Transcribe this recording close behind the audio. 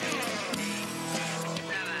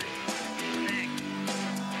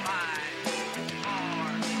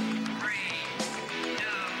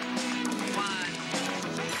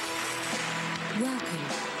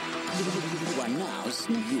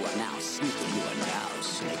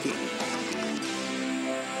making.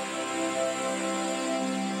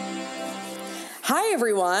 Hi,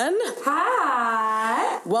 everyone.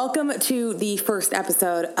 Hi. Welcome to the first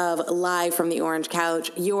episode of Live from the Orange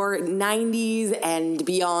Couch, your 90s and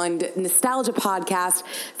beyond nostalgia podcast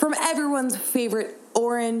from everyone's favorite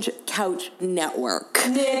Orange Couch network.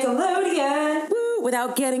 Nickelodeon. Woo,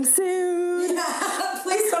 without getting sued.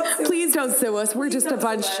 Please don't sue. Please don't sue us. We're just a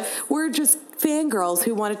bunch, we're just fangirls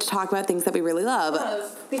who wanted to talk about things that we really love.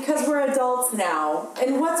 Because we're adults now.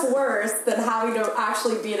 And what's worse than having to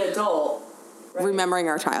actually be an adult? Right? Remembering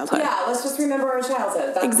our childhood. Yeah, let's just remember our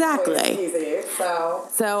childhood. That's Exactly. easy.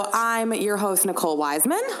 So I'm your host, Nicole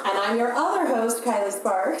Wiseman. And I'm your other host, Kylie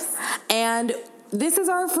Sparks. And this is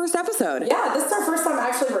our first episode. Yeah, this is our first time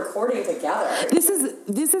actually recording together. This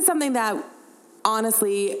is something that,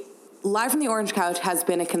 honestly, Live from the Orange Couch has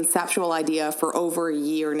been a conceptual idea for over a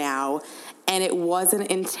year now. And it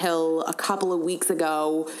wasn't until a couple of weeks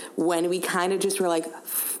ago when we kind of just were like,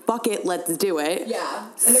 fuck it, let's do it. Yeah.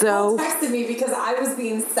 And Nicole texted me because I was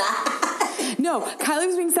being sad. No, Kylie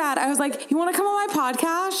was being sad. I was like, you want to come on my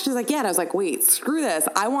podcast? She's like, yeah. And I was like, wait, screw this.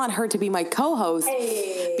 I want her to be my co-host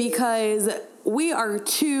because we are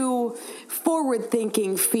two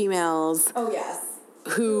forward-thinking females. Oh, yes.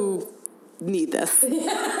 Who need this. We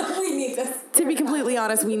need this. To be completely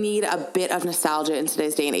honest, we need a bit of nostalgia in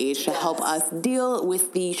today's day and age to help us deal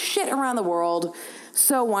with the shit around the world.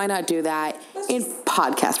 So why not do that in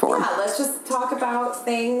podcast form? Yeah, let's just talk about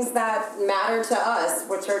things that matter to us,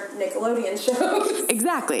 which are Nickelodeon shows.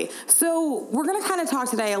 Exactly. So we're going to kind of talk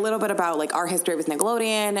today a little bit about like our history with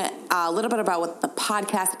Nickelodeon, a little bit about what the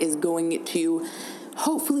podcast is going to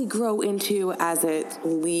hopefully grow into as it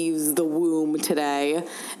leaves the womb today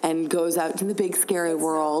and goes out to the big scary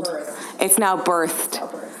world. It's now birthed.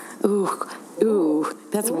 Ooh,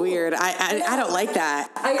 that's weird. I don't like that.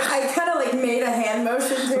 I kind of like made a hand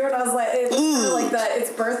motion to it. I was like, it's kind of like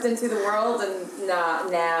it's birthed into the world, and nah,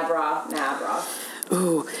 brah.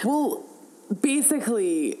 Ooh, well,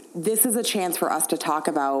 basically, this is a chance for us to talk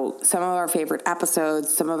about some of our favorite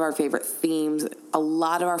episodes, some of our favorite themes, a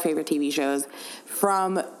lot of our favorite TV shows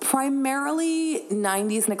from primarily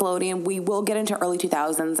 90s Nickelodeon. We will get into early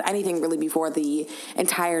 2000s, anything really before the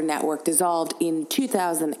entire network dissolved in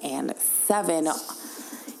 2007.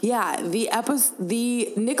 Yeah, the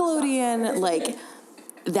Nickelodeon, like,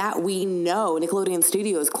 that we know, Nickelodeon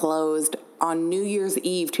Studios closed on New Year's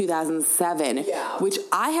Eve 2007, which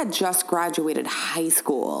I had just graduated high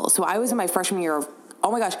school. So I was in my freshman year of,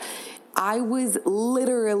 oh my gosh, I was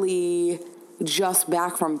literally just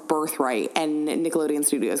back from Birthright and Nickelodeon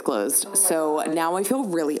Studios closed. So now I feel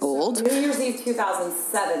really old. So New Year's Eve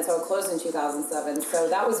 2007, so it closed in 2007. So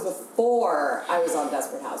that was before I was on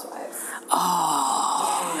Desperate Housewives.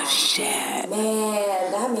 Oh, shit.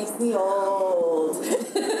 Man, that makes me old.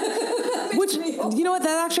 Which, you know what,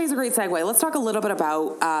 that actually is a great segue. Let's talk a little bit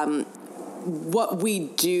about what we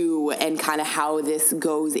do and kind of how this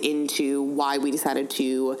goes into why we decided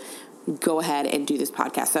to go ahead and do this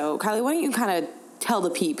podcast. So, Kylie, why don't you kind of tell the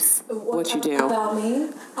peeps what you do? About me?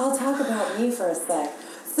 I'll talk about me for a sec.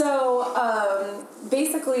 So,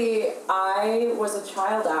 basically, I was a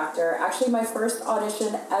child actor. Actually, my first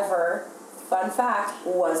audition ever, fun fact,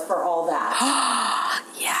 was for All That.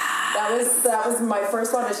 Yeah. That was my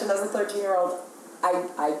first audition as a 13-year-old.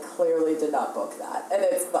 I clearly did not book that, and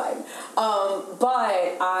it's fine.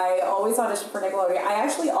 But I always auditioned for Nickelodeon. I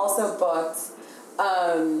actually also booked,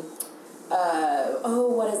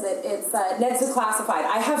 what is it? It's Ned's Declassified.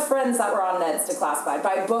 I have friends that were on Ned's Declassified,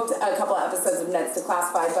 but I booked a couple of episodes of Ned's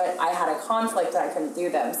Declassified, but I had a conflict and I couldn't do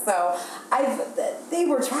them. So they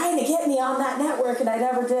were trying to get me on that network, and I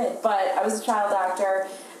never did. But I was a child actor,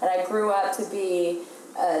 and I grew up to be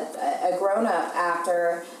a grown-up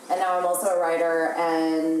actor, and now I'm also a writer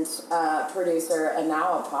and producer, and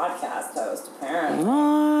now a podcast host, apparently.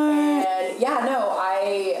 And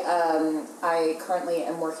I currently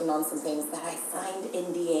am working on some things that I signed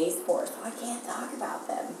NDAs for, so I can't talk about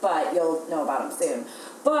them, but you'll know about them soon.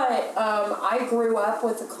 But I grew up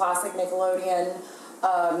with the classic Nickelodeon,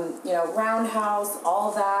 Roundhouse,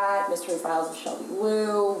 all that, Mystery Files of Shelby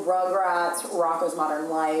Lou, Rugrats, Rocko's Modern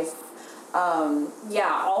Life.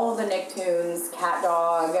 All of the Nicktoons, Cat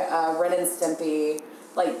Dog, Ren and Stimpy,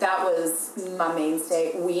 like that was my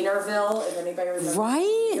mainstay. Wienerville, if anybody remembers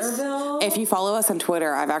Wienerville. If you follow us on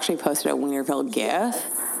Twitter, I've actually posted a Wienerville GIF. Yes.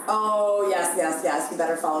 Oh, yes. You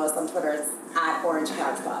better follow us on Twitter. It's at Orange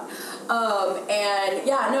Couch Pop.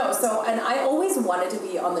 And I always wanted to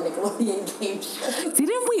be on the Nickelodeon game show.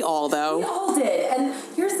 Didn't we all, though? We all did. And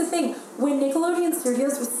here's the thing. When Nickelodeon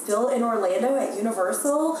Studios was still in Orlando at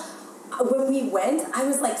Universal, when we went, I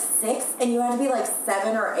was like 6, and you had to be like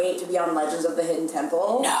 7 or 8 to be on Legends of the Hidden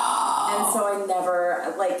Temple. No. And so I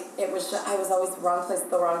never, like, I was always the wrong place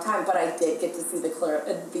at the wrong time, but I did get to see the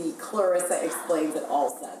Clarissa Explains It All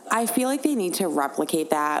set. I feel like they need to replicate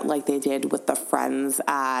that like they did with the Friends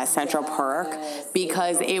Central Perk,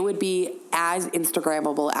 because it would be as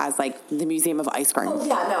Instagrammable as like the Museum of Ice Cream. Oh,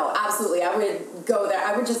 yeah, no, absolutely. I would go there.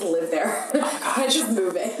 I would just live there. And just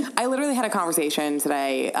move it. I literally had a conversation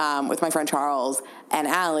today with my friend Charles and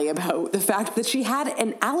Allie about the fact that she had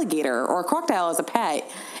an alligator or a crocodile as a pet,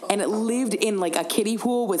 and it lived in like a kiddie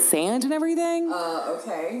pool with sand and everything.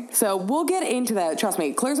 Okay. So we'll get into that. Trust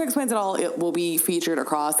me, Clarissa Explains It All. It will be featured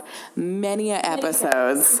across many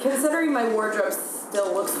episodes. Considering my wardrobe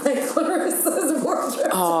still looks like Clarissa's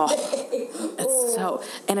wardrobe. Oh, today. it's so,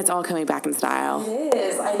 and it's all coming back in style. It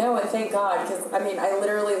is. I know, and thank God, because I mean, I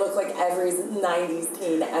literally look like every 90s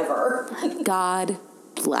teen ever. God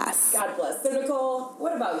bless. God bless. So Nicole,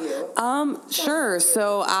 what about you? Sure.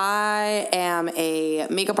 So I am a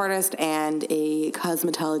makeup artist and a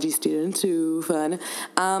cosmetology student. Too fun.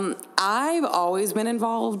 I've always been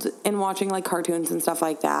involved in watching like cartoons and stuff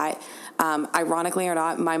like that. Ironically or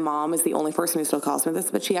not, my mom is the only person who still calls me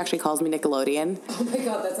this, but she actually calls me Nickelodeon. Oh my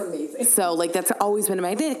God, that's amazing. So like that's always been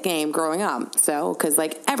my nickname growing up. So because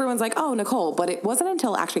like everyone's like, oh, Nicole, but it wasn't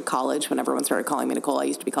until actually college when everyone started calling me Nicole. I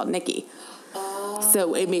used to be called Nikki.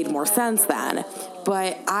 So it made more sense then.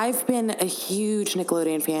 But I've been a huge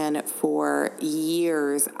Nickelodeon fan for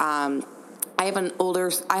years. I have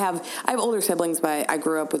older siblings, but I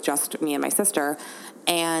grew up with just me and my sister.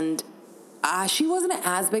 And she wasn't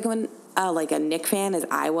as big of a Nick fan as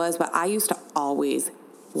I was, but I used to always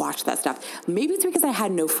watch that stuff. Maybe it's because I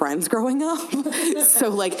had no friends growing up. So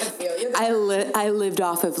like I lived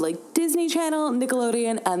off of like Disney Channel,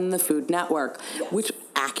 Nickelodeon, and the Food Network, which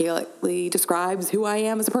accurately describes who I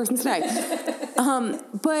am as a person today.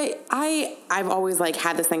 But I've always like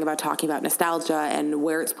had this thing about talking about nostalgia and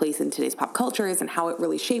where it's placed in today's pop culture is and how it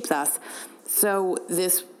really shapes us. So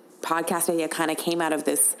this podcast idea kind of came out of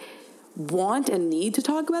this want and need to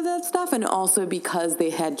talk about that stuff, and also because they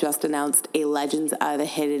had just announced a Legends of the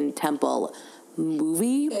Hidden Temple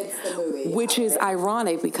movie. It's the movie. Which is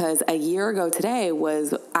ironic because a year ago today I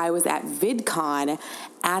was at VidCon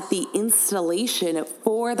at the installation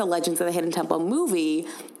for the Legends of the Hidden Temple movie,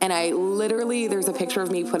 and there's a picture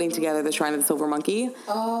of me putting together the Shrine of the Silver Monkey.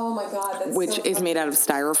 Oh my God, that's which is made out of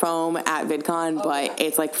styrofoam at VidCon, but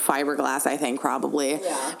it's like fiberglass, I think, probably,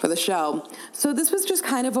 for the show. So this was just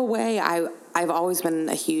kind of a way. I've always been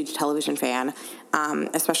a huge television fan,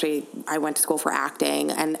 especially I went to school for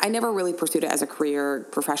acting, and I never really pursued it as a career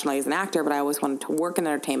professionally as an actor, but I always wanted to work in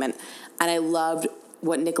entertainment, and I loved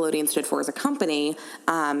what Nickelodeon stood for as a company,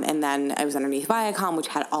 and then I was underneath Viacom, which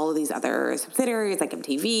had all of these other subsidiaries like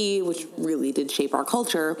MTV, which really did shape our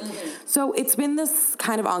culture. Mm-hmm. So it's been this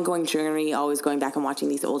kind of ongoing journey, always going back and watching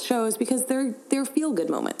these old shows because they're feel-good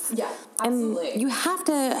moments. Yeah, absolutely. And you have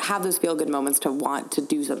to have those feel-good moments to want to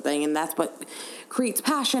do something, and that's what creates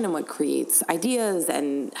passion and what creates ideas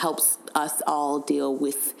and helps us all deal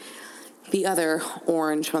with the other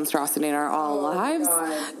orange monstrosity in our lives.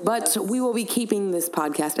 But we will be keeping this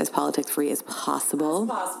podcast as politics-free as possible.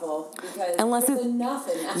 Because there's enough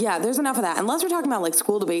in that. Yeah, there's enough of that. Unless we're talking about, like,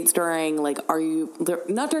 school debates during, like,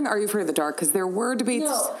 not during Are You Afraid of the Dark, because there were debates.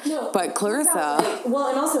 No. But Clarissa. and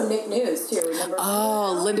also Nick News, too, remember?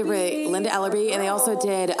 Oh, Linda Ellerbee. And they also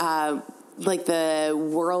did... like the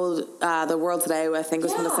world today, I think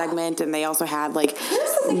was from the segment, and they also had like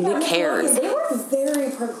Nick Cares. They were very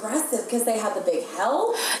progressive because they had the Big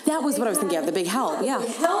Help. That was what I was thinking of, the Big Help. Yeah,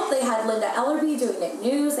 Big Help. They had Linda Ellerbee doing Nick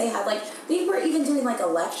News. They had they were even doing like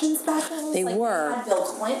election specials. They were. They had Bill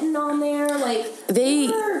Clinton on there.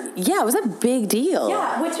 It was a big deal.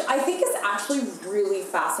 Yeah, which I think is actually really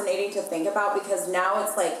fascinating to think about because now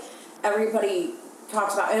it's like everybody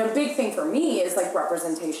talks about, and a big thing for me is like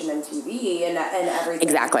representation in TV and everything.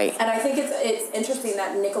 Exactly. And I think it's interesting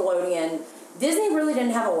that Disney really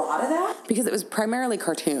didn't have a lot of that. Because it was primarily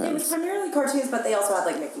cartoons. It was primarily cartoons, but they also had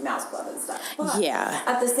like Mickey Mouse Club and stuff. But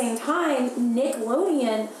at the same time,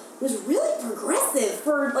 Nickelodeon was really progressive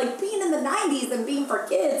for like being in the 90s and being for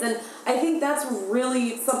kids. And I think that's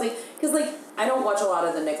really something, because like I don't watch a lot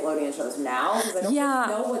of the Nickelodeon shows now because I don't really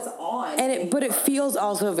know what's on. But it feels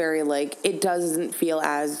also very like, it doesn't feel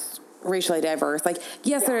as racially diverse. Like,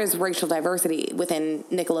 yes, there is racial diversity within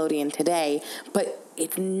Nickelodeon today, but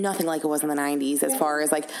it's nothing like it was in the 90s as far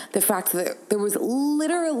as like the fact that there was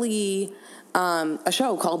literally a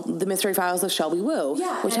show called The Mystery Files of Shelby Woo,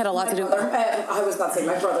 which had a lot to do. I was about to say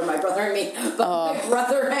my brother and me, but my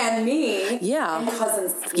brother and me, and cousin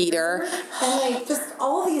Skeeter, and like just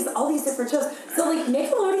all these different shows. So like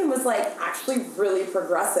Nickelodeon was like actually really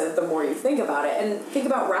progressive the more you think about it, and think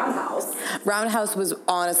about Roundhouse. Roundhouse was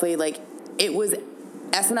honestly like it was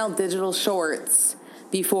SNL Digital Shorts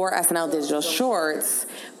before SNL Digital Shorts.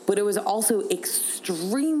 But it was also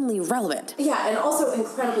extremely relevant. Yeah, and also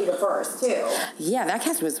incredibly diverse, too. Yeah, that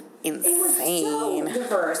cast was insane. It was so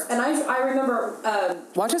diverse. And I remember...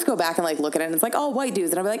 watch us go back and, like, look at it, and it's like, all white dudes.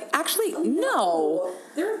 And I'll be like, actually, no.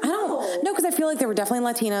 I don't. No, because I feel like there were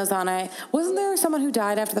definitely Latinos on it. Wasn't there someone who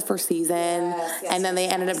died after the first season? Yes, and then they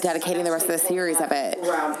ended up dedicating the rest of the series of it.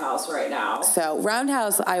 Roundhouse right now. So,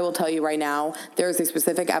 Roundhouse, I will tell you right now, there's a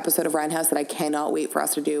specific episode of Roundhouse that I cannot wait for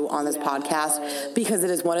us to do on this podcast, because it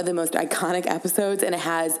is one of the most iconic episodes, and it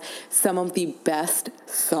has some of the best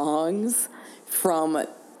songs from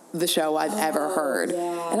the show I've ever heard.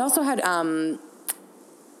 Yeah. It also had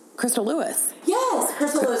Crystal Lewis. Yes,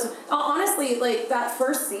 Crystal Lewis. Honestly, like that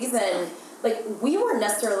first season, like we weren't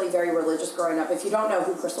necessarily very religious growing up. If you don't know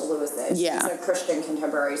who Crystal Lewis is, she's a Christian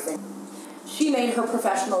contemporary singer. She made her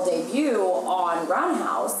professional debut on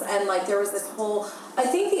Roundhouse, and like there was this whole... I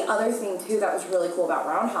think the other thing too that was really cool about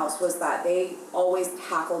Roundhouse was that they always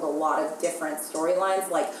tackled a lot of different storylines,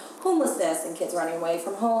 like homelessness and kids running away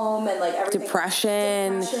from home and like everything.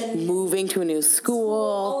 Depression, moving to a new school.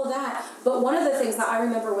 All of that. But one of the things that I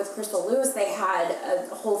remember with Crystal Lewis, they had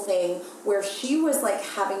a whole thing where she was like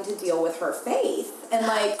having to deal with her faith. And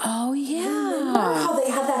like... Oh, yeah. Remember how they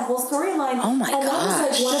had that whole storyline? Oh, my gosh. And that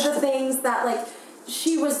was like one of the things that like...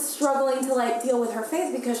 She was struggling to like deal with her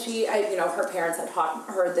faith because her parents had taught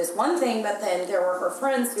her this one thing, but then there were her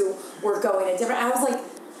friends who were going a different... I was like...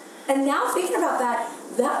 And now thinking about that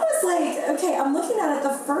was like... Okay, I'm looking at it.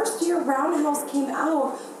 The first year Roundhouse came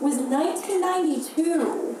out was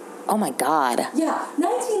 1992. Oh, my God. Yeah,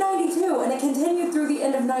 1992, and it continued through the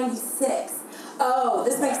end of 96. Oh,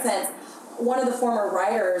 this makes sense. One of the former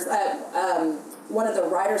writers... one of the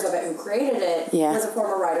writers of it who created it was a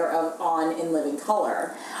former writer on In Living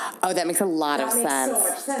Color. Oh, that makes a lot of sense. That makes so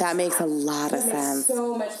much sense. That makes a lot of sense. That makes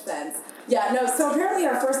so much sense. Yeah, no, so apparently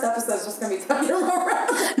our first episode is just going to be talking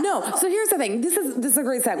about... No, so here's the thing. This is a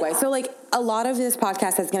great segue. Yeah. So, like, a lot of this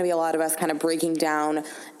podcast is going to be a lot of us kind of breaking down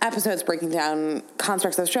episodes, breaking down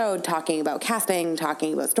constructs of the show, talking about casting,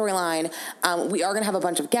 talking about storyline. We are going to have a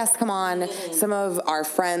bunch of guests come on. Mm-hmm. Some of our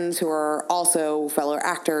friends who are also fellow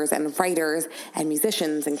actors and writers and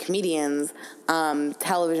musicians and comedians,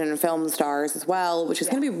 television and film stars as well, which is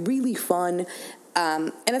going to be really fun.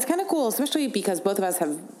 And it's kind of cool, especially because both of us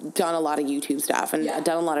have done a lot of YouTube stuff and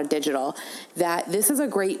done a lot of digital, that this is a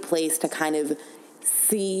great place to kind of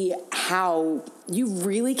see how you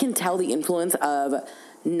really can tell the influence of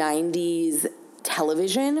 90s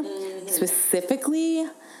television, specifically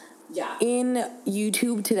in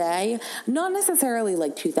YouTube today. Not necessarily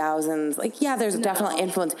like 2000s. Like, there's definitely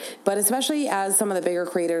influence, but especially as some of the bigger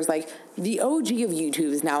creators, like the OG of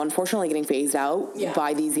YouTube is now unfortunately getting phased out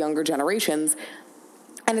by these younger generations.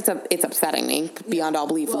 And it's upsetting me beyond all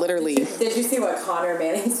belief, literally. Did you see what Connor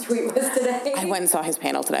Manning's tweet was today? I went and saw his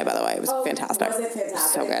panel today, by the way. It was fantastic. Was it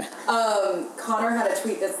fantastic? So good. Connor had a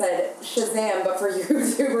tweet that said, Shazam, but for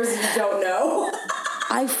YouTubers you don't know.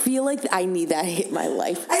 I feel like I need that hit my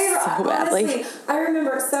life so badly. Honestly, I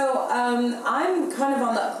remember, so I'm kind of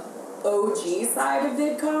on the OG side of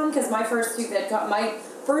VidCon, because my first two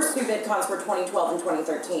VidCons were 2012 and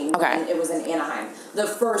 2013. Okay. When it was in Anaheim. The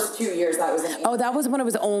first 2 years that was in Anaheim. Oh, that was when it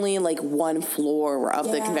was only like one floor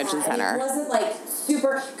of the convention center. And it wasn't like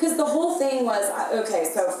super, because the whole thing was, okay,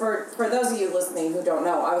 so for those of you listening who don't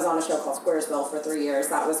know, I was on a show called Squaresville for 3 years.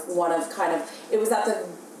 That was one of it was at the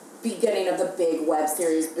beginning of the big web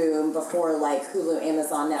series boom before like Hulu,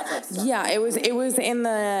 Amazon, Netflix stuff. Yeah, it was in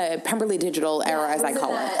the Pemberley Digital era, as I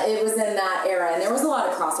call it. It was in that era, and there was a lot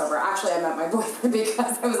of crossover. Actually, I met my boyfriend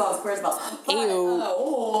because I was on Squaresville. And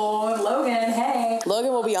Logan, hey.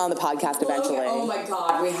 Logan will be on the podcast eventually. Oh my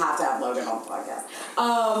God, we have to have Logan on the podcast.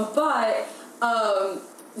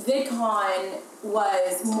 VidCon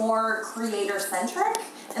was more creator-centric,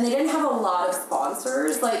 and they didn't have a lot of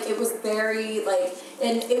sponsors. Like, it was very, like,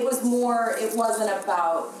 and it was more, it wasn't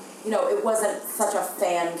about, it wasn't such a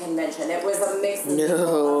fan convention. It was a mix of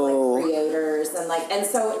people, like, creators, and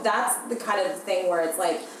so that's the kind of thing where it's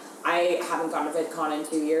like, I haven't gone to VidCon in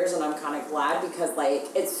 2 years, and I'm kind of glad because, like,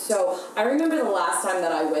 it's so... I remember the last time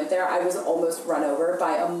that I went there, I was almost run over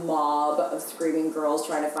by a mob of screaming girls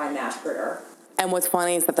trying to find Nash Critter. And what's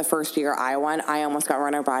funny is that the first year I went, I almost got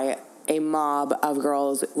run over by a mob of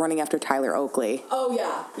girls running after Tyler Oakley. Oh,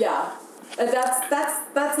 yeah.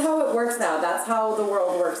 That's how it works now. That's how the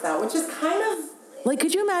world works now, which is kind of like,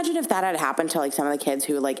 could you imagine if that had happened to like some of the kids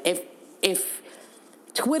who like if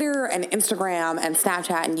Twitter and Instagram and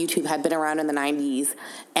Snapchat and YouTube had been around in the 90s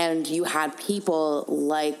and you had people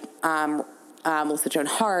like Melissa Joan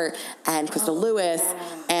Hart and Crystal Lewis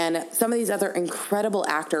and some of these other incredible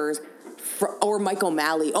actors, or Mike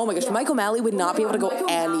O'Malley. Oh my gosh, Mike O'Malley would not be able to go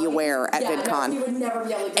anywhere at VidCon. No, he would never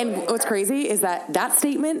be able to go and anywhere. what's crazy is that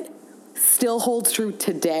statement still holds true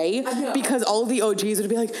today because all of the OGs would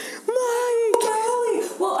be like, Mike!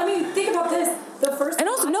 Well, I mean, think about this. The first and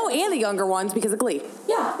also, and the younger ones because of Glee.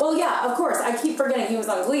 Yeah, well, yeah, of course. I keep forgetting he was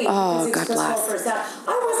on Glee. Oh, God bless.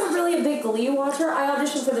 I wasn't really a big Glee watcher. I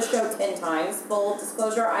auditioned for the show 10 times. Full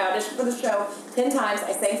disclosure, I auditioned for the show 10 times.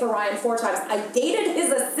 I sang for Ryan 4 times. I dated his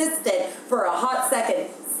assistant for a hot second.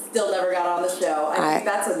 Still never got on the show. I think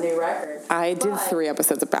that's a new record. I did 3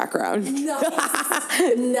 episodes of background.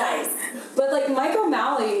 Nice. But like Mike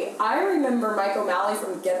O'Malley, I remember Mike O'Malley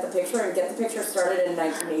from Get the Picture, and Get the Picture started in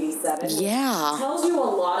 1987. Yeah. It tells you a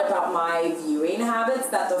lot about my viewing habits.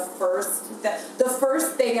 That the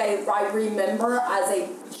first thing I remember as a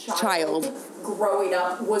child growing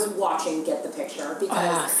up was watching Get the Picture,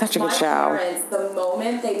 because such a good show. My parents, the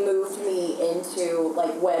moment they moved me into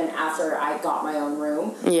after I got my own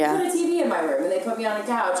room, they put a TV in my room and they put me on a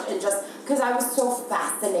couch, and just because I was so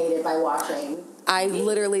fascinated by watching.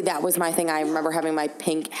 That was my thing. I remember having my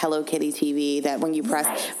pink Hello Kitty TV that when you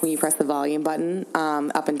press the volume button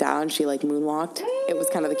up and down, she like moonwalked. It was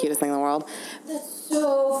kind of the cutest thing in the world. That's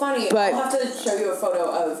so funny. But I'll have to show you a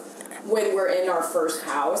photo of when we're in our first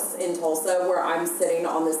house in Tulsa, where I'm sitting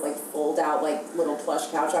on this like fold out like little plush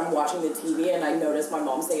couch. I'm watching the TV and I notice my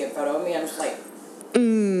mom's taking a photo of me. I'm just like,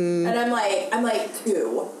 and I'm like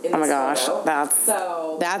 2 in this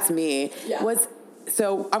photo. That's me. Yeah.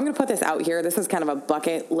 So I'm going to put this out here. This is kind of a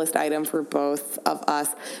bucket list item for both of us.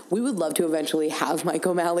 We would love to eventually have Mike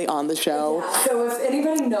O'Malley on the show. Yeah. So if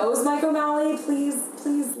anybody knows Mike O'Malley, please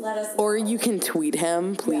let us know. Or you can tweet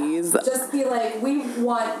him, please. Yeah. Just be like, we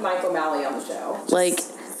want Mike O'Malley on the show.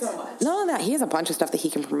 So much. Not only that, he has a bunch of stuff that he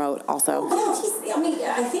can promote also.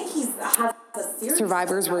 I think he has a series.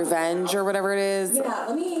 Survivor's Revenge or whatever it is. Yeah,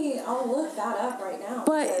 I'll look that up right now.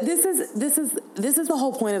 But this is the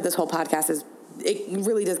whole point of this whole podcast is it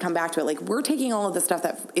really does come back to it. Like, we're taking all of the stuff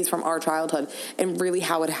that is from our childhood and really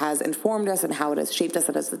how it has informed us and how it has shaped us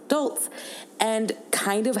as adults and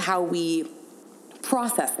kind of how we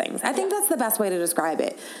process things. I think that's the best way to describe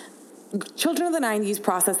it. Children of the 90s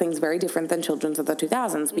process things very different than children of the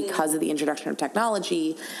 2000s because of the introduction of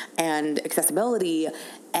technology and accessibility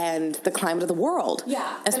and the climate of the world.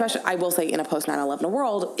 Yeah. Especially, I will say, in a post 9/11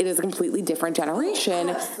 world, it is a completely different generation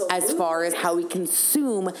as far as how we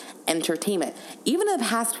consume entertainment. Even in the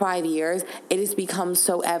past 5 years, it has become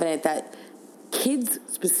so evident that kids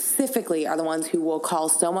specifically are the ones who will call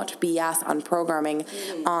so much BS on programming,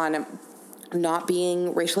 on not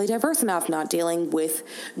being racially diverse enough, not dealing with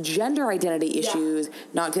gender identity issues,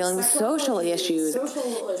 not dealing with social issues.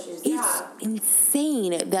 It's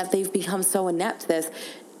insane that they've become so inept to this.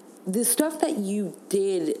 The stuff that you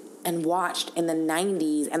did and watched in the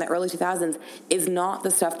 90s and the early 2000s is not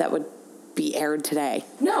the stuff that would be aired today.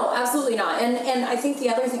 No, absolutely not. And I think the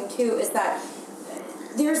other thing, too, is that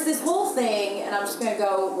there's this whole thing, and I'm just going to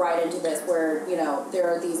go right into this, where,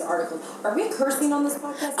 there are these articles. Are we cursing on this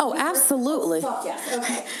podcast? Oh, absolutely. Oh, fuck yes.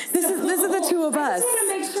 Okay. This is the two of us. I just want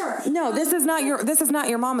to make sure. No, this is not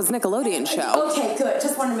your mama's Nickelodeon show. Okay, good.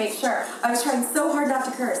 Just want to make sure. I was trying so hard not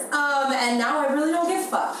to curse. And now I really don't give a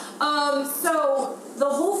fuck. So the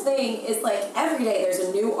whole thing is like every day there's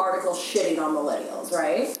a new article shitting on millennials,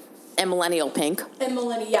 right? And millennial pink. And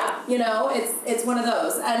it's one of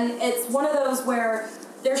those. And it's one of those where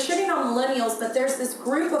they're shitting on millennials, but there's this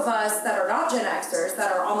group of us that are not Gen Xers,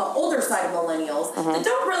 that are on the older side of millennials, that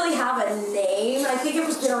don't really have a name. I think it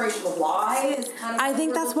was Generation Y. I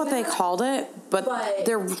think that's what they called it, but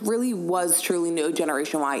there really was truly no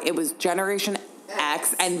Generation Y. It was Generation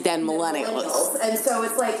X and then millennials. And so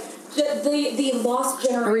it's like the lost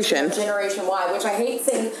generation, Generation Y, which I hate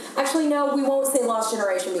saying. Actually, no, we won't say lost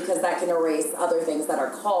generation because that can erase other things that are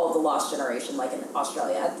called the lost generation, like in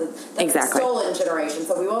Australia. That's the stolen generation,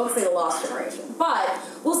 so we won't say the lost generation. But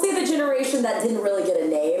we'll say the generation that didn't really get a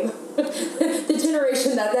name. The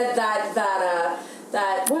generation that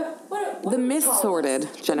the missorted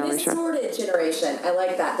generation. The missorted generation. I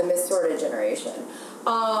like that. The missorted generation.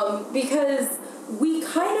 Because we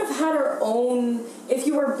kind of had our own, if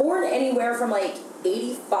you were born anywhere from like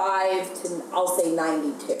 85 to, I'll say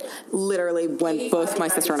 92. Literally when both my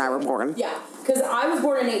sister and I were born. Yeah, because I was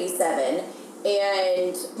born in 87,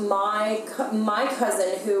 And my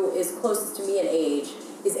cousin, who is closest to me in age,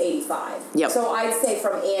 is 85. Yep. So I'd say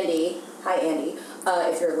from Andy, hi Andy,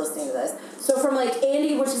 if you're listening to this. So from like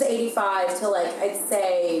Andy, which is 85, to like, I'd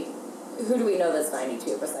say, who do we know that's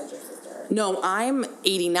 92 besides your sister? No, I'm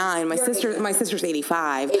 89. My sister's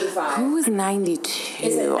 85. 85. Who is 92?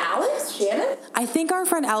 Is it Alex Shannon? I think our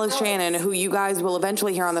friend Alex Shannon, who you guys will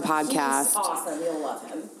eventually hear on the podcast. He's awesome. You'll love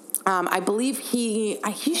him. I believe he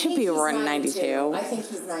should be around 92. I think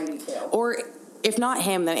he's 92. Or if not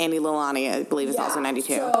him, then Andy Lilani, I believe, is also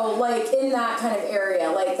 92. So, like, in that kind of area,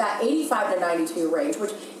 like that 85 to 92 range,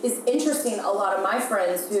 which is interesting. A lot of my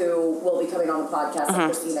friends who will be coming on the podcast, like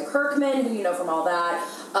Christina Kirkman, who you know from all that,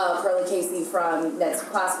 Carly Casey from Ned's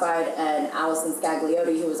Classified, and Allison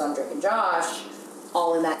Scagliotti, who was on Drake and Josh,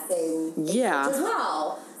 all in that same age as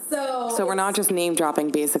well. So we're not just name dropping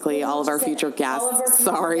basically all of our future guests.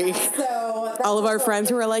 Sorry. So all of our friends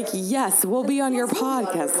who are like, yes, we'll be on your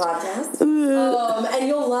podcast. And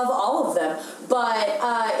you'll love all of them. But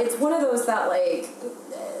it's one of those that, like,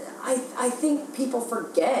 I think people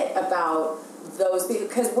forget about those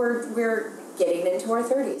because we're getting into our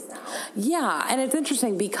 30s now. Yeah, and it's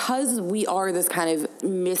interesting because we are this kind of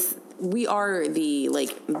we are the,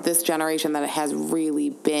 like, this generation that has really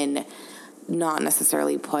been not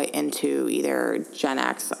necessarily put into either Gen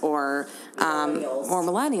X or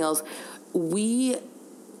millennials. We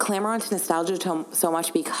clamor onto nostalgia so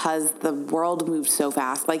much because the world moved so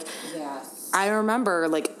fast. Like, I remember,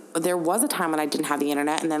 like, there was a time when I didn't have the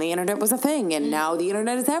internet, and then the internet was a thing, and now the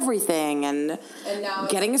internet is everything, and now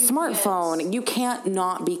getting a smartphone, you can't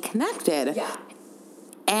not be connected. Yeah.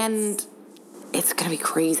 And it's going to be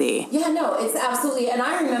crazy. Yeah, no, it's absolutely. And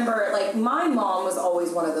I remember, like, my mom was always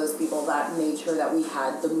one of those people that made sure that we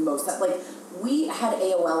had the most, like, we had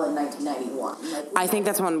AOL in 1991. Like, I think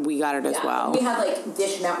that's when we got it as well. We had, like,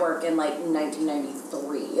 Dish Network in, like,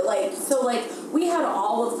 1993. Like, so, like, we had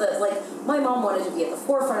all of the, like, my mom wanted to be at the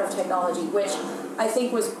forefront of technology, which I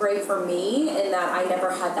think was great for me in that I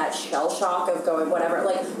never had that shell shock of going whatever.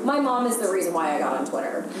 Like, my mom is the reason why I got on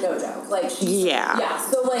Twitter. No joke. Like,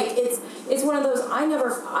 so, like, it's one of those, I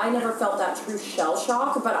never felt that true shell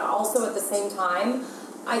shock, but also at the same time,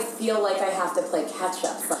 I feel like I have to play catch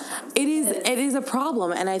up sometimes. It is a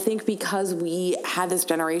problem, and I think because we had this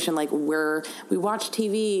generation, like, where we watched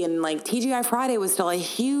TV, and, like, TGI Friday was still a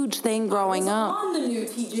huge thing growing up. On the new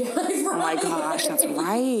TGI Friday. Oh my gosh, that's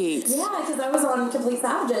right. Yeah, because I was on Complete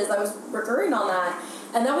Savages. I was recurring on that.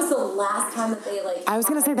 And that was the last time that they, like... I was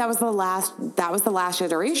going to say that was the last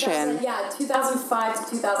iteration. 2005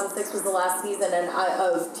 to 2006 was the last season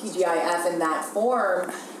of TGIF in that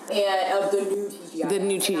form, and of the new TGIF. The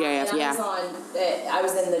new TGIF, yeah. I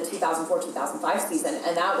was in the 2004-2005 season,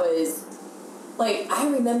 and that was... Like, I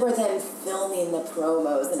remember them filming the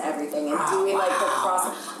promos and everything and doing, like, the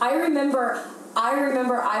cross... I remember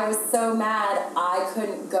I was so mad I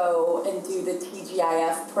couldn't go and do the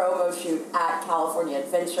TGIF promo shoot at California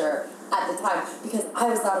Adventure at the time because I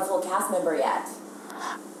was not a full cast member yet.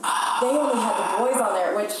 They only had the boys on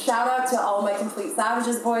there, which shout out to all my Complete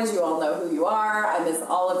Savages boys. You all know who you are. I miss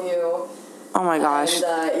all of you. Oh my gosh.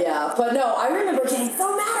 And, but no, I remember getting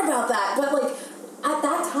so mad about that. But, like, at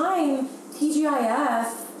that time,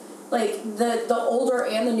 TGIF... Like, the older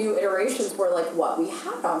and the new iterations were, like, what we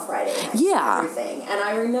had on Friday night. Yeah. And everything. And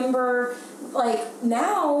I remember, like,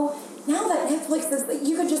 now that Netflix is...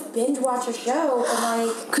 You could just binge watch a show and,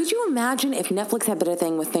 like... Could you imagine if Netflix had been a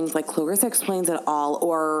thing with things like Clarissa Explains It All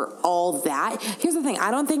or all that? Here's the thing. I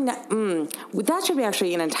don't think... that should be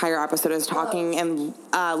actually an entire episode is talking and,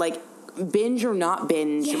 like... binge or not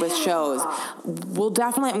binge with shows. I'm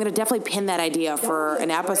gonna definitely pin that idea for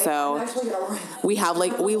an episode. We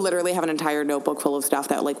literally have an entire notebook full of stuff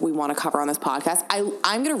that, like, we want to cover on this podcast.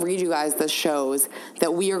 I'm gonna read you guys the shows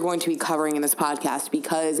that we are going to be covering in this podcast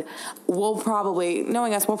because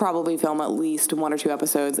knowing us, we'll probably film at least 1 or 2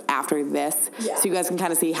 episodes after this, so you guys can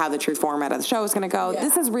kind of see how the true format of the show is gonna go.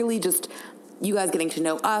 This is really just you guys getting to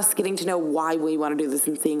know us, getting to know why we want to do this,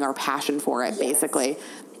 and seeing our passion for it, basically.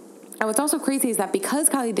 And what's also crazy is that because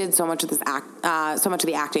Kylie did so much of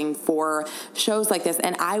the acting for shows like this,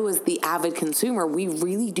 and I was the avid consumer, we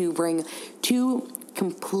really do bring 2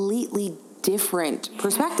 completely different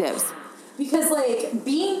perspectives. Because, like,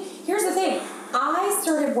 here's the thing. I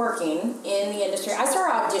started working in the industry. I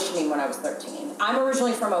started auditioning when I was 13. I'm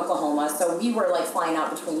originally from Oklahoma, so we were, like, flying out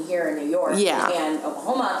between here and New York and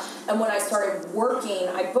Oklahoma. And when I started working,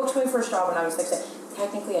 I booked my first job when I was 16.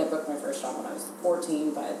 Technically, I booked my first job when I was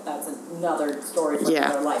 14, but that's another story for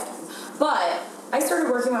another lifetime. But I started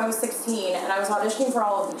working when I was 16, and I was auditioning for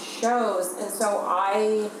all of these shows, and so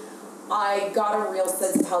I I got a real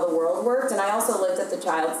sense of how the world worked, and I also lived at the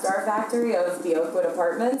Child Star factory of the Oakwood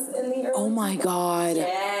Apartments in the early. Oh my God.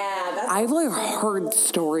 Yeah, that's I've like heard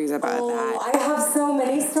stories about that. I have so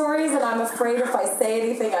many stories, and I'm afraid if I say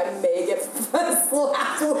anything, I may get slapped with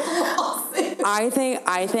a lawsuit.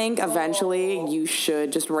 I think eventually you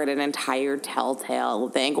should just write an entire telltale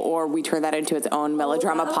thing, or we turn that into its own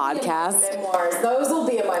melodrama podcast. Memoirs. Those will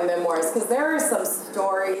be in my memoirs because there are some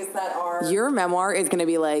stories that are. Your memoir is going to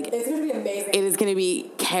be like. It's going to be amazing. It is going to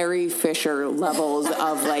be Carrie Fisher levels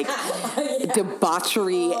of like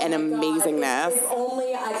debauchery and amazingness. If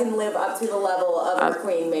only I can live up to the level of our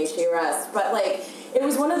queen, may she rest. But like. It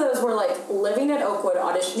was one of those where, like, living at Oakwood,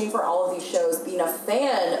 auditioning for all of these shows, being a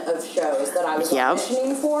fan of shows that I was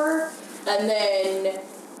auditioning for, and then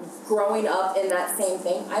growing up in that same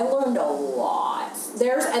thing, I learned a lot.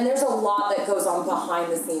 There's a lot that goes on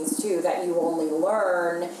behind the scenes, too, that you only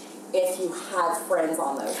learn if you had friends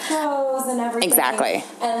on those shows and everything. Exactly.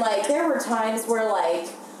 And, like, there were times where, like,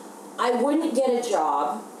 I wouldn't get a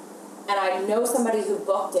job, and I'd know somebody who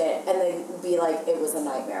booked it, and they'd be like, it was a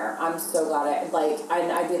nightmare. I'm so glad I'd be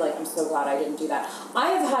like, I'm so glad I didn't do that.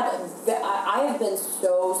 I have been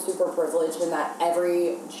so super privileged in that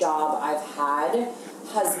every job I've had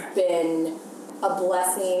has been a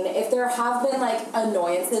blessing. If there have been, like,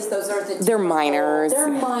 annoyances, those are they're minors. They're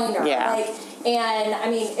minor. Yeah. Like, and, I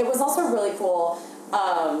mean, it was also really cool.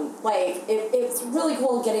 It's really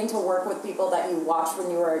cool getting to work with people that you watched when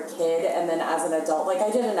you were a kid and then as an adult. Like, I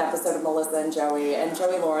did an episode of Melissa and Joey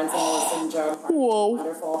Lawrence and Melissa and Joe. Whoa.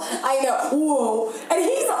 Wonderful. I know. Whoa. And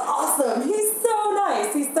he's awesome. He's so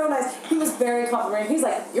nice. He was very complimentary. He's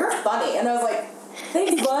like, you're funny. And I was like,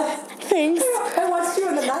 thanks, bud. Thanks. I watched you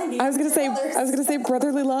in the 90s. I was gonna say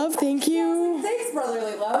brotherly love. Thank you. Thanks,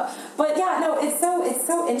 brotherly love. But yeah, no, it's so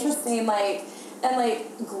interesting, like. And,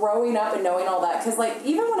 like, growing up and knowing all that, because, like,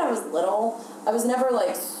 even when I was little, I was never,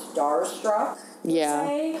 like, starstruck,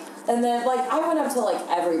 say. And then, like, I went up to, like,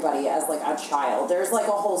 everybody as, like, a child. There's, like,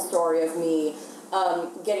 a whole story of me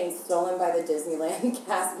getting stolen by the Disneyland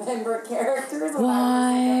cast member characters when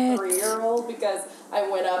I was, like, a 3-year-old, because I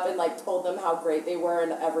went up and, like, told them how great they were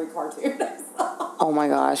in every cartoon I saw. Oh, my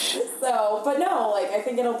gosh. So, but no, like, I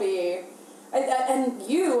think it'll be... And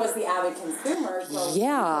you, as the avid consumer,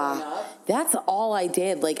 that's all I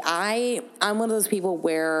did. Like, I'm one of those people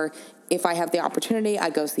where if I have the opportunity, I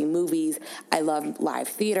go see movies. I love live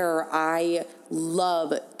theater. I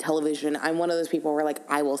love television. I'm one of those people where, like,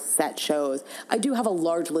 I will set shows. I do have a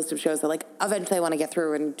large list of shows that, like, eventually I want to get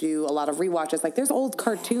through and do a lot of rewatches. Like, there's old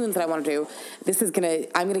cartoons that I want to do.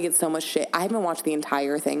 I'm going to get so much shit. I haven't watched the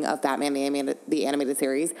entire thing of Batman, the animated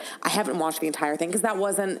series. I haven't watched the entire thing because that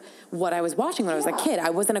wasn't what I was watching when I was a kid. I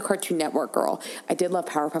wasn't a Cartoon Network girl. I did love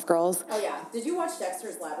Powerpuff Girls. Oh, yeah. Did you watch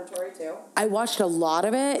Dexter's Laboratory, too? I watched a lot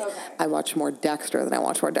of it. Okay. I watched more Dexter than I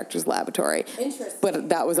watched more Dexter's Laboratory. Interesting. But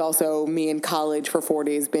that was also me in college for 4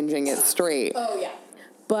 days binging it straight. Oh, yeah.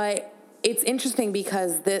 But it's interesting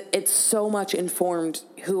because it's so much informed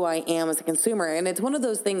who I am as a consumer. And it's one of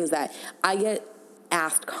those things that I get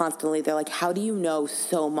asked constantly. They're like, how do you know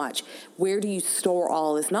so much? Where do you store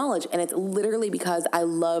all this knowledge? And it's literally because I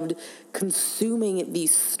loved consuming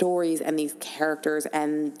these stories and these characters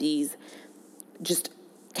and these just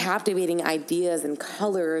captivating ideas and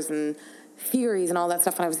colors and theories and all that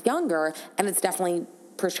stuff when I was younger. And it's definitely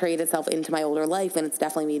portrayed itself into my older life, and it's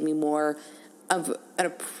definitely made me more of an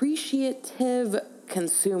appreciative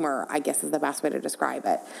consumer, I guess is the best way to describe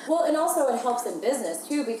it. Well, and also it helps in business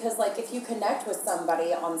too, because like if you connect with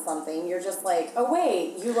somebody on something, you're just like, oh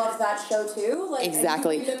wait, you love that show too? Like,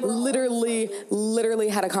 exactly. Literally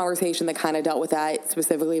had a conversation that kind of dealt with that,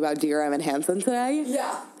 specifically about Dear Evan Hansen today.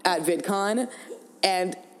 Yeah. At VidCon,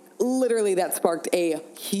 and literally that sparked a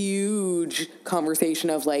huge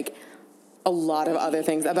conversation of like a lot of other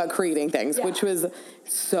things about creating things, which was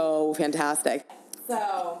so fantastic.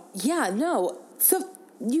 So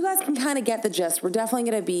you guys can kind of get the gist. We're definitely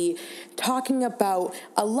going to be talking about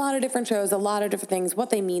a lot of different shows, a lot of different things, what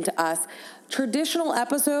they mean to us. Traditional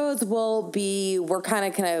episodes will be, we're kind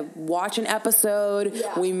of going to watch an episode.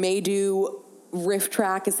 Yeah. We may do riff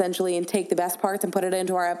track essentially and take the best parts and put it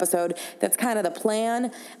into our episode. That's kind of the plan.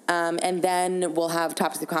 And then we'll have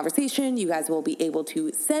topics of conversation. You guys will be able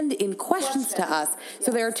to send in questions to us. Yes.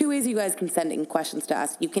 So there are 2 ways you guys can send in questions to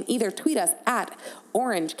us. You can either tweet us at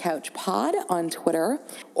Orange Couch Pod on Twitter,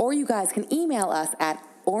 or you guys can email us at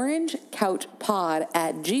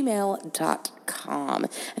orangecouchpod@gmail.com.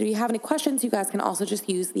 And if you have any questions, you guys can also just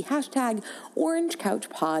use the hashtag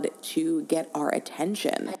OrangeCouchPod to get our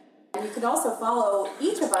attention. And you can also follow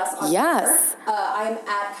each of us on Yes. Twitter. I'm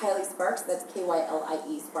at Kylie Sparks. That's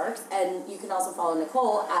Kylie Sparks. And you can also follow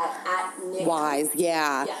Nicole at Nick Wise,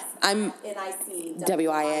 yeah. Yes. I'm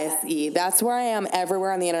NICWISE. That's where I am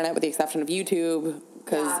everywhere on the internet with the exception of YouTube,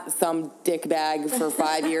 because some dickbag for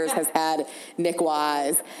 5 years has had Nick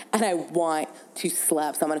Wise, and I want to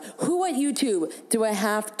slap someone. Who at YouTube do I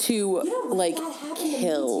have to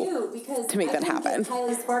kill to make that happen?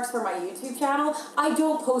 Kylie Sparks for my YouTube channel. I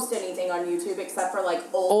don't post anything on YouTube except for like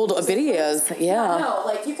old videos. Yeah. No,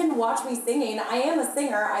 like you can watch me singing. I am a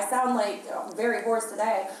singer. I sound like very hoarse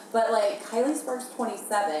today, but like Kylie Sparks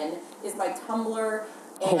 27 is my Tumblr.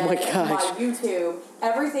 And oh my gosh. My YouTube,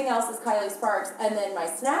 everything else is Kylie Sparks, and then my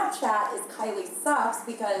Snapchat is Kylie Sucks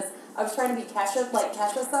because I was trying to be Kesha, like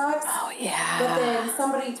Kesha Sucks. Oh yeah. But then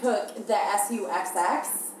somebody took the SUXX,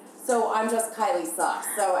 so I'm just Kylie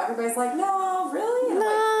Sucks. So everybody's like, no, really? And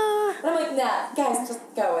I'm like, nah, guys, just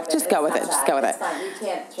go with it. Just go with it. Just go with it. It's fine. We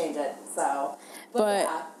can't change it. So, but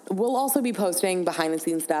we'll also be posting behind the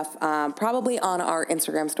scenes stuff, probably on our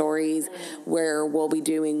Instagram stories, where we'll be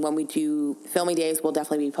doing, when we do filming days, we'll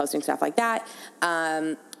definitely be posting stuff like that.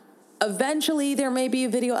 Eventually, there may be a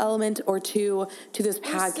video element or two to this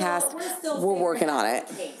podcast. We're working on it.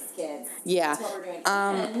 Cakes, kids. Yeah. That's what we're doing.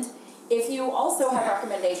 And if you also have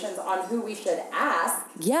recommendations on who we should ask,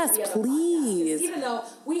 yes, please. Even though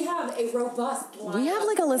we have a robust lineup, we have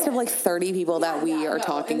like a list of like 30 people that we are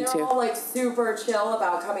talking and they're to. all like super chill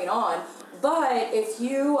about coming on. But if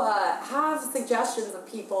you have suggestions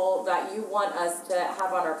of people that you want us to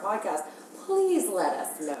have on our podcast, please let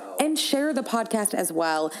us know. And share the podcast as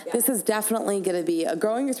well. Yeah. This is definitely going to be a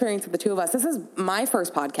growing experience for the two of us. This is my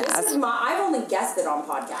first podcast. I've only guested on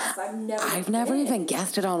podcasts. I've never even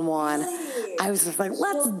guested on one. Really? I was just like,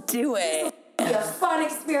 let's do it. Be a fun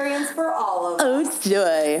experience for all of us. Let's do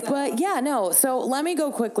it. But yeah, no. So let me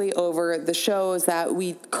go quickly over the shows that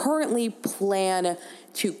we currently plan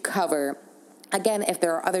to cover. Again, if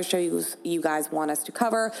there are other shows you guys want us to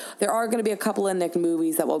cover, there are going to be a couple of Nick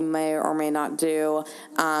movies that we may or may not do,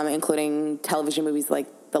 including television movies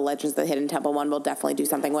like The Legends of the Hidden Temple one we'll definitely do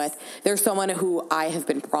something with. There's someone who I have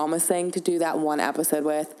been promising to do that one episode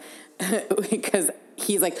with because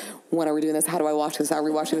he's like, when are we doing this? How do I watch this? Are we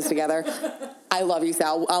watching this together? I love you,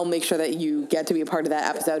 Sal. I'll make sure that you get to be a part of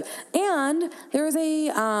that episode. And there is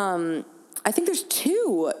I think there's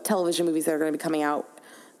 2 television movies that are going to be coming out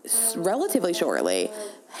relatively shortly.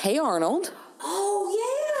 Hey Arnold.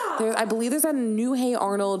 Oh yeah. I believe there's a new Hey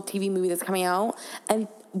Arnold TV movie that's coming out. And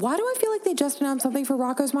why do I feel like they just announced something for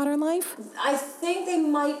Rocko's Modern Life? I think they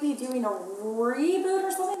might be doing a reboot or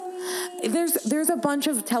something. There's a bunch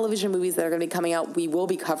of television movies that are going to be coming out. We will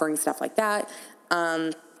be covering stuff like that.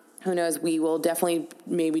 Who knows? We will definitely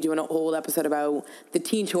maybe do an old episode about the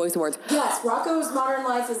Teen Choice Awards. Yes, Rocko's Modern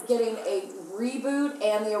Life is getting a reboot,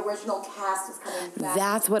 and the original cast is coming back.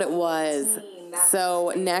 That's what it was.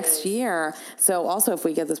 So next year. So also, if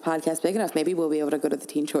we get this podcast big enough, maybe we'll be able to go to the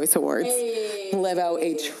Teen Choice Awards. Live out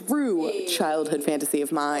a true childhood fantasy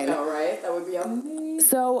of mine. I know, right? That would be amazing.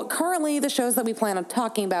 So currently, the shows that we plan on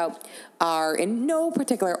talking about are in no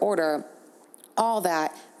particular order. All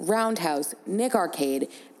That, Roundhouse, Nick Arcade,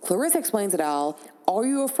 Clarissa Explains It All, Are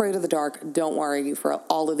You Afraid of the Dark? Don't worry, for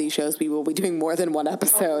all of these shows, we will be doing more than one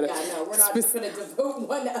episode. Oh, yeah, no, we're not just going to devote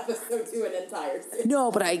one episode to an entire series.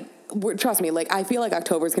 No, but trust me, like, I feel like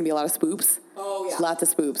October is going to be a lot of spoops. Oh, yeah. Lots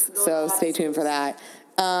of spoops, so stay tuned for that.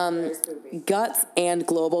 Guts and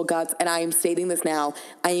Global Guts, and I am stating this now,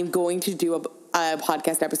 I am going to do a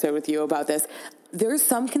podcast episode with you about this. There's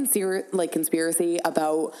some conspiracy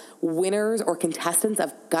about winners or contestants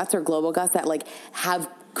of Guts or Global Guts that like have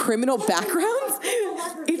criminal backgrounds.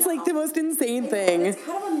 It's like the most insane thing. It's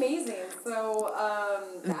kind of amazing. So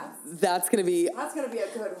that's gonna be a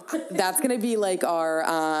good one. That's gonna be like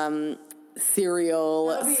our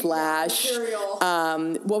serial slash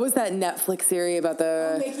what was that Netflix series about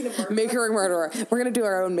the Making a Murderer? We're gonna do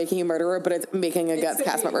our own Making a Murderer, but it's Making a Guts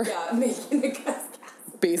cast member. Yeah, Making a Guts.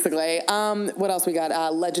 Basically. What else we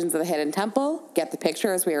got? Legends of the Hidden Temple. Get the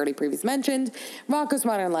Picture, as we already previously mentioned. Rocko's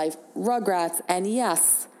Modern Life, Rugrats, and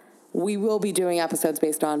yes, we will be doing episodes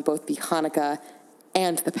based on both the Hanukkah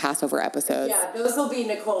and the Passover episodes. Yeah, those will be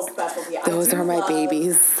Nicole's specialty. Those are my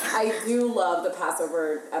babies. I do love the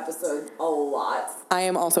Passover episode a lot. I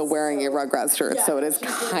am also wearing a Rugrats shirt, so it is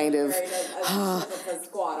kind of a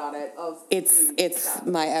squad on it. It's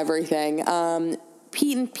my everything.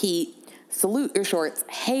 Pete and Pete. Salute Your Shorts,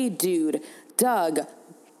 Hey Dude, Doug,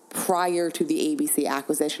 prior to the ABC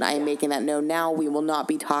acquisition. I am making that known now. We will not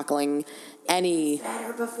be tackling any...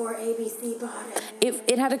 Better before ABC bought it.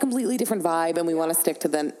 It had a completely different vibe, and we want to stick to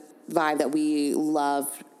the vibe that we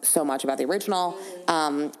love so much about the original.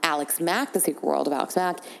 Alex Mack, The Secret World of Alex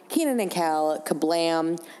Mack, Kenan and Kel,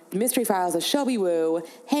 Kablam, The Mystery Files of Shelby Woo,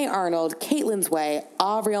 Hey Arnold, Caitlin's Way,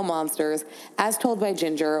 All Real Monsters, As Told by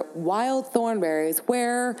Ginger, Wild Thornberries,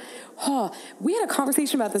 where, we had a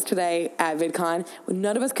conversation about this today at VidCon.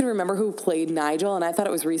 None of us could remember who played Nigel, and I thought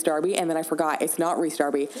it was Reese Darby, and then I forgot. It's not Reese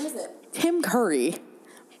Darby. Who is it? Tim Curry.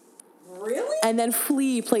 Really? And then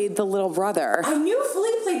Flea played the little brother. I knew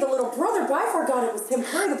Flea played the little brother, but I forgot it was Tim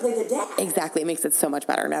Curry that played the dad. Exactly. It makes it so much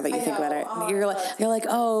better now that you think about it. You're like,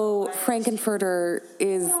 oh, Frankenfurter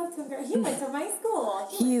is... Tim Curry. He went to my school.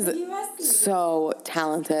 He's so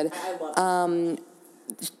talented. I love him.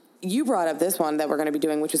 You brought up this one that we're going to be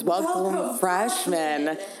doing, which is Welcome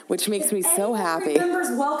Freshmen, which makes me so happy.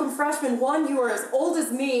 Remembers Welcome Freshmen. 1, you are as old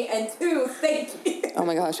as me, and 2, thank you. Oh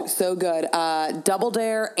my gosh, so good. Double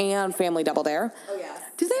Dare and Family Double Dare. Oh, yes.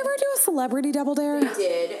 Did they ever do a Celebrity Double Dare? They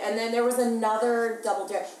did, and then there was another Double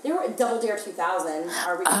Dare. They were Double Dare 2000.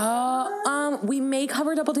 Are we? We may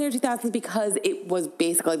cover Double Dare 2000 because it was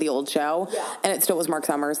basically the old show, and it still was Mark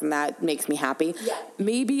Summers, and that makes me happy. Yeah.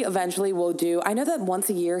 Maybe eventually we'll do. I know that once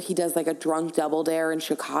a year he does like a drunk Double Dare in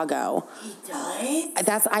Chicago. He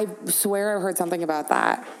does? I swear I heard something about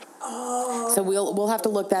that. Oh. So we'll have to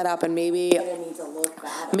look that up, and maybe I'm gonna need to look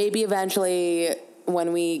that up. Maybe eventually,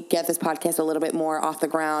 when we get this podcast a little bit more off the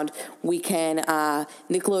ground, we can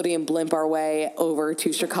Nickelodeon blimp our way over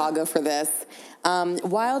to Chicago for this.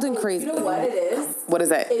 Wild and Crazy. You know what it is? What is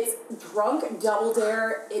it? It's Drunk Double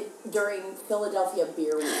Dare during Philadelphia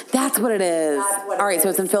Beer Week. That's what it is. That's what All right, it so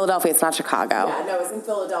is. it's in Philadelphia. It's not Chicago. Yeah, no, it's in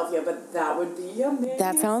Philadelphia, but that would be amazing.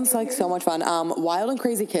 That sounds like so much fun. Wild and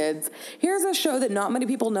Crazy Kids. Here's a show that not many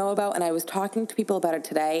people know about, and I was talking to people about it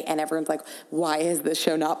today, and everyone's like, why has this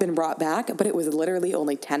show not been brought back? But it was literally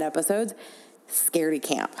only 10 episodes. Scaredy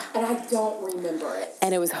Camp. And I don't remember it.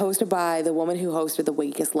 And it was hosted by the woman who hosted The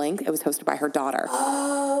Weakest Link. It was hosted by her daughter.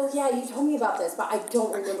 Oh, yeah, you told me about this, but I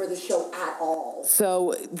don't remember the show at all.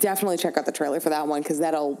 So definitely check out the trailer for that one, because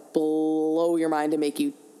that'll blow your mind and make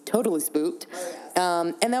you totally spooked. Oh,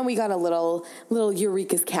 yes. And then we got a little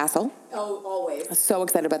Eureka's Castle. Oh, always. So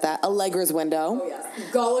excited about that. Allegra's Window. Oh, yes.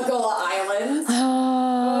 Gullah Gullah Island.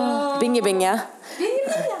 Binya Binya. Binya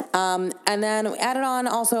Binya. And then added on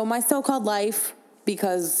also My So-Called Life,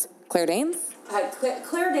 because Claire Danes.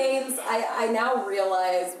 Claire Danes, I now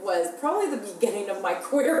realize, was probably the beginning of my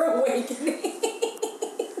queer awakening.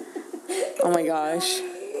 Oh my gosh.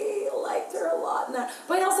 I liked her a lot in that.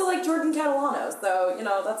 But I also like Jordan Catalano, so,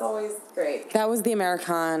 that's always great. That was the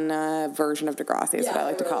American version of Degrassi, is what I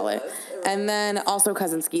like to call it. And then also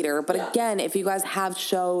Cousin Skeeter. But again, if you guys have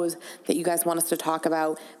shows that you guys want us to talk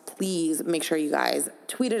about, please make sure you guys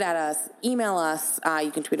tweet it at us, email us.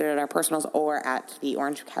 You can tweet it at our personals or at the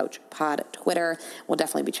Orange Couch Pod Twitter. We'll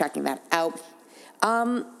definitely be checking that out.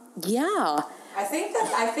 Yeah. I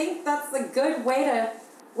think that's a good way to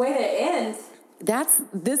end.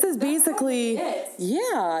 This is basically,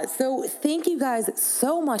 yeah. So thank you guys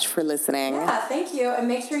so much for listening. Yeah, thank you. And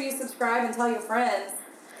make sure you subscribe and tell your friends,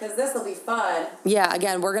 because this will be fun. Yeah,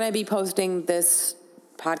 again, we're going to be posting this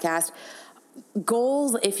podcast.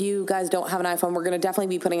 Goals, if you guys don't have an iPhone, we're going to definitely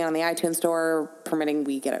be putting it on the iTunes store, permitting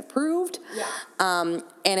we get approved. Yeah.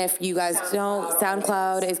 And if you guys don't,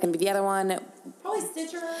 SoundCloud is going to be the other one. Probably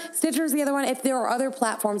Stitcher. Stitcher's the other one. If there are other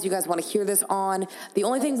platforms you guys want to hear this on, the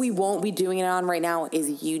only thing we won't be doing it on right now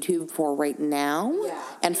is YouTube for right now. Yeah.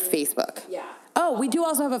 And Facebook. Yeah. Oh, we do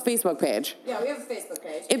also have a Facebook page. Yeah, we have a Facebook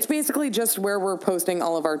page. It's basically just where we're posting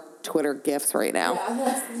all of our Twitter GIFs right now.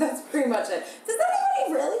 Yeah, that's pretty much it. Does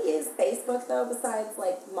anybody really use Facebook, though, besides,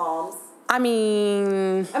 moms? I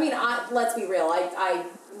mean, let's be real.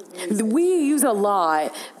 we use a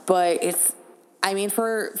lot, but it's,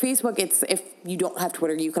 for Facebook, it's, if you don't have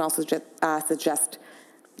Twitter, you can also suggest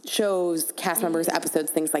shows, cast members,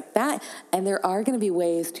 episodes, things like that. And there are going to be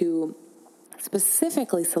ways to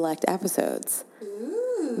specifically select episodes,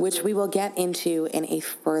 which we will get into in a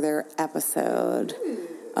further episode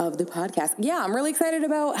of the podcast. Yeah, I'm really excited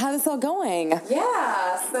about how this is all going.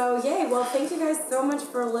 Yeah, so yay. Well, thank you guys so much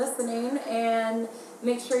for listening, and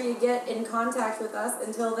make sure you get in contact with us.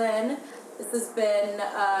 Until then, this has been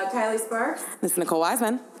Kylie Sparks. This is Nicole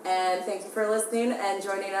Wiseman. And thank you for listening and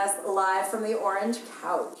joining us live from the Orange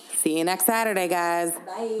Couch. See you next Saturday, guys.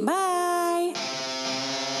 Bye. Bye.